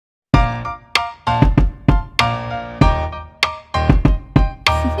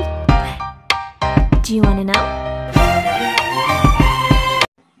Do you wanna know?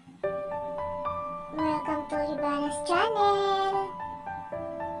 Welcome to Ibana's channel!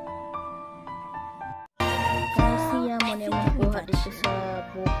 Siya mo na yung makuha dito sa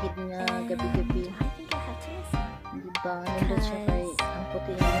bukid nga gabi-gabi. Diba? Nandun siya kay ang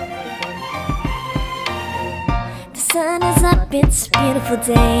puti niya may bunch. The sun is up, it's a beautiful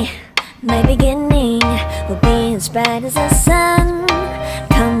day. My beginning will be as bright as the sun.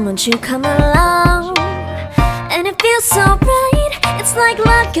 Come, won't you come along? And it feels so bright, it's like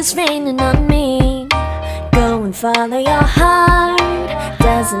luck is raining on me. Go and follow your heart,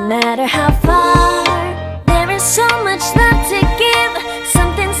 doesn't matter how far. There is so much love to give,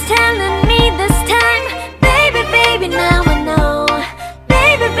 something's telling me this time. Baby, baby, now I know.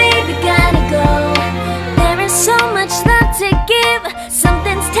 Baby, baby, gotta go. There is so much love to give,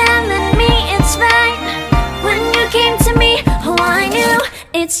 something's telling me it's right. When you came to me, oh I knew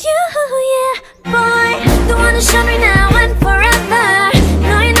it's you, yeah, boy. The one who showed me now and forever.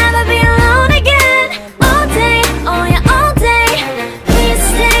 No, you'll never be alone again. All day, oh yeah, all day. Please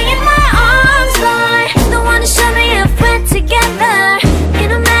stay in my arms, boy. The one who showed me if we're together. It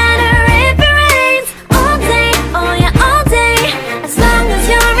don't matter if it rains. All day, oh yeah, all day. As long as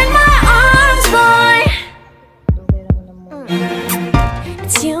you're in my arms, boy.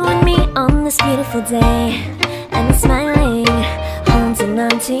 It's you and me on this beautiful day, and I'm smiling, holding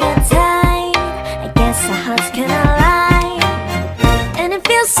on to you tight. I guess our hearts can align, and it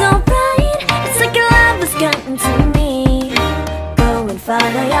feels so bright. It's like your love has gotten to me. Go and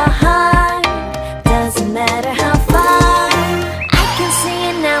follow your heart, doesn't matter how far. I can see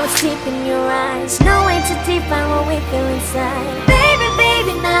it now, it's deep in your eyes. No way to define what we feel inside. Baby,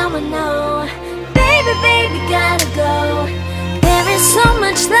 baby, now I know. Baby, baby, gotta go. There is so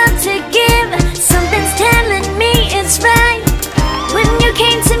much love to give, something's telling me it's right. When you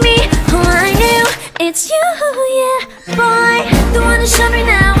came to me, oh I knew it's you, yeah, boy. The one who showed me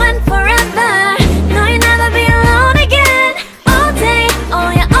now and forever. No, you'll never be alone again. All day, oh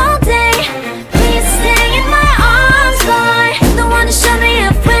yeah, all day. Please stay in my arms, boy. The one who showed me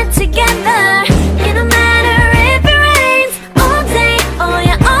if we're together. It don't matter if it rains. All day, oh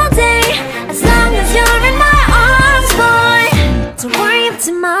yeah, all day. As long as you're in my arms, boy. Don't worry of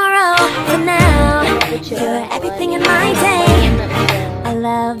tomorrow, for now you're everything in my day. I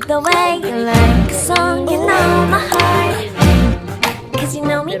love the way you like a song, you know my heart. Cause you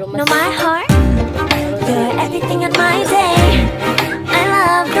know me, know my heart. You're everything in my day. I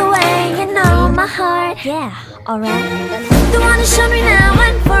love the way you know my heart. Yeah, alright. The one who showed me now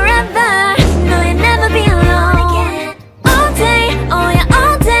and forever. No, you'll never be alone again. All day, oh yeah,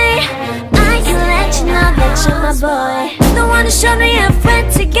 all day. I can let you know that you're my boy. The one who showed me if we're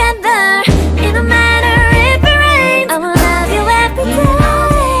together. It don't matter if it rains. I will love you every day.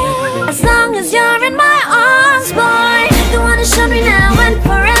 As long as you're in my arms, boy. The one who showed me now and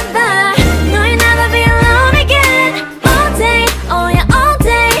forever. No, you'll never be alone again. All day, oh yeah, all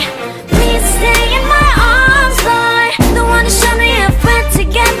day. Please stay in my arms, boy. The one who showed me if we're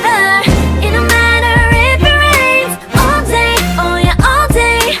together. It don't matter if it rains. All day, oh yeah, all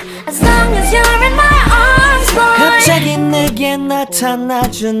day. As long as you're in my arms, boy. 갑자기 내게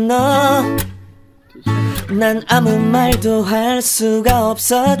나타나준 너. 난 아무 말도 할 수가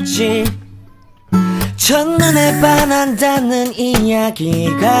없었지. 첫눈에 반한다는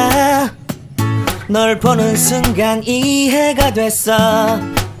이야기가 널 보는 순간 이해가 됐어.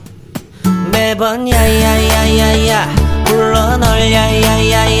 매번 야야야야야 불러 널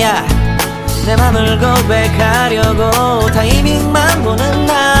야야야야. 내 맘을 고백하려고 타이밍만 보는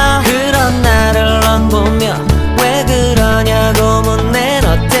나. 그런 나를 넌 보며 왜 그러냐고 묻네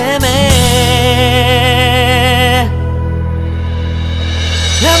너 때문에.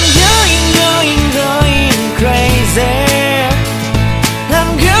 I'm going crazy.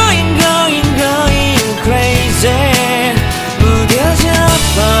 I'm going crazy. 무뎌져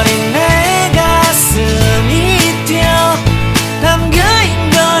버린 내 가슴이 뛰어. I'm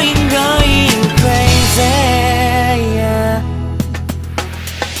going crazy, yeah.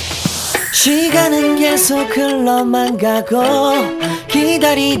 시간은 계속 흘러만 가고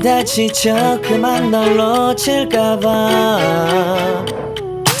기다리다 지쳐 그만 널 놓칠까봐.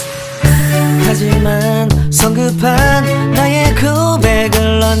 하지만 성급한 나의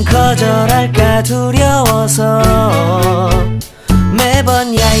고백을 넌 거절할까 두려워서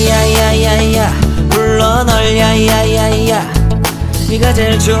매번 야야야야야 불러 널 야야야야. 네가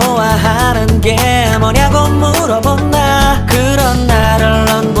제일 좋아하는 게 뭐냐고 물어본 나. 그런 나를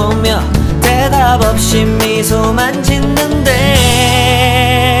넌 보며 대답 없이 미소만 짓는데.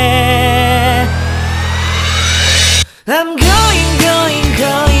 I'm going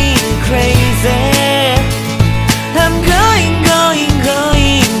crazy.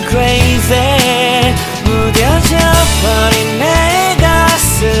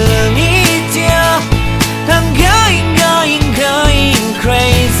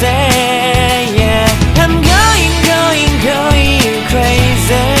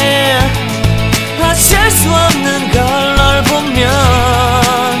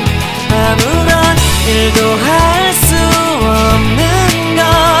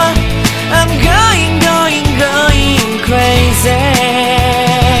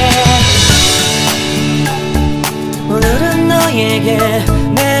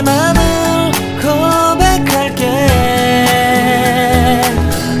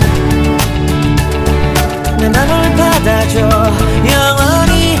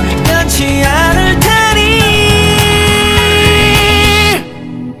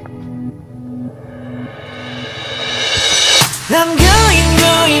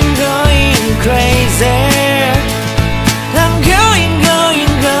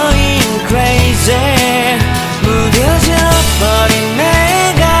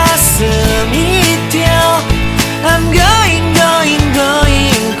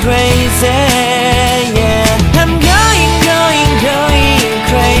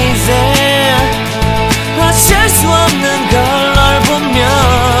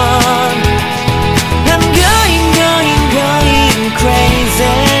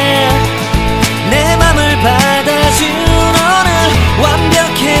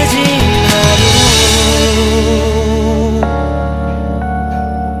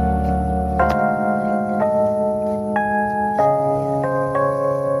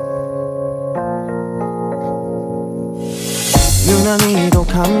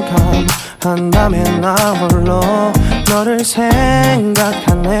 나 홀로 너를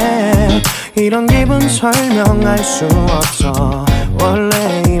생각하네. 이런 기분 설명할 수 없어.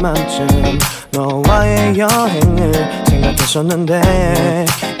 원래 이맘쯤 너와의 여행을 생각했었는데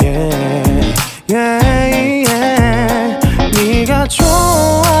네가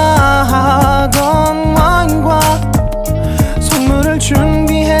좋아하던 와인과 선물을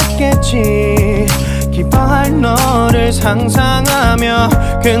준비했겠지. 기뻐할 너를 상상하며.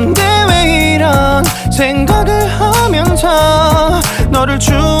 근데 왜 이런 생각을 하면서 너를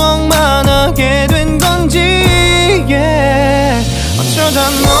추억만 하게 된 건지. 어쩌다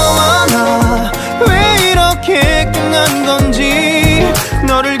너와 나 왜 이렇게 끝난 건지.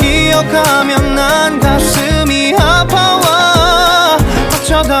 너를 기억하면 난 가슴이 아파와.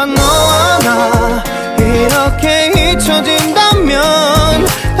 어쩌다 너와 나 이렇게 잊혀진다면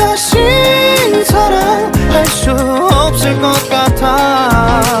다시 사랑할 수 없을 것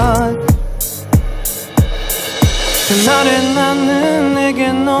같아. 그날의 나는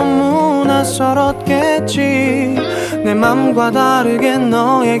내게 너무 낯설었겠지. 내 맘과 다르게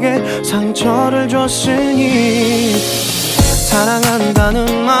너에게 상처를 줬으니.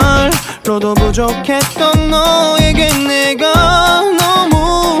 사랑한다는 말로도 부족했던 너에게 내가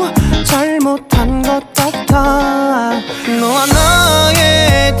너무 잘못한 것 같아. 너와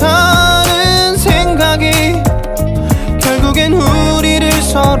나의 다른 생각이 결국엔 우리를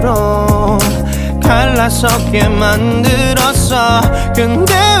서로 갈라서게 만들었어.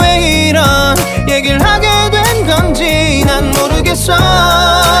 근데 왜 이런 얘기를 하게 된 건지 난 모르겠어.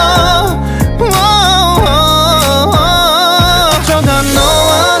 어쩌다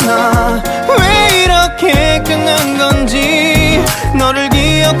너와 나 왜 이렇게 끝난 건지. 너를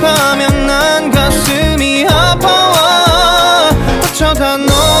기억하면 난 가슴이 아파와. 어쩌다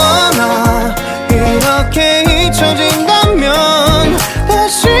너와 나 이렇게 잊혀진다면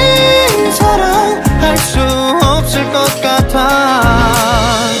다시 사랑할 수 없을 것 같아.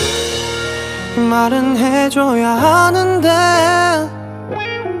 말은 해줘야 하는데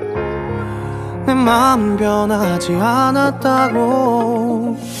내 마음 변하지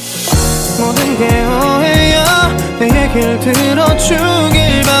않았다고. 모든 게 오해야. 내 얘기를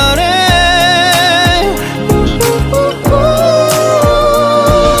들어주길 바래.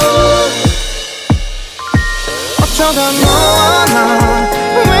 어쩌다 너와 나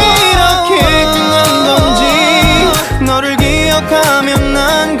왜 이렇게 끝난 건지. 너를 기억하면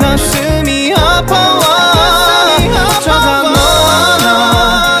난 가슴이 아파와. 어쩌다 너와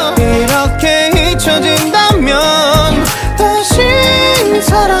나 이렇게 잊혀진다면 다시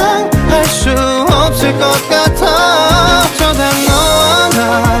사랑할 수 없을 것 같아. 어쩌다 너와 나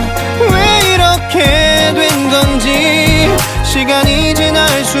왜 이렇게 된 건지. 시간이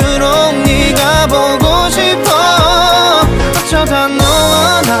지날수록 네가 보고 싶어. 어쩌다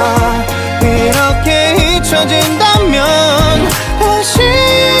너와 나 이렇게 잊혀진다면 다시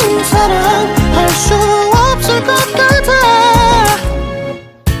사랑할 수 없을 것 같아.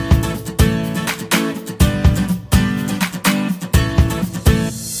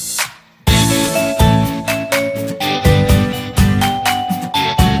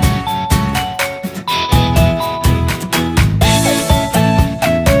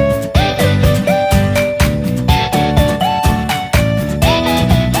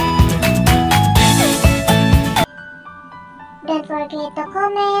 Don't forget to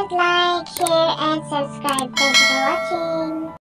comment, like, share, and subscribe. Thanks for watching.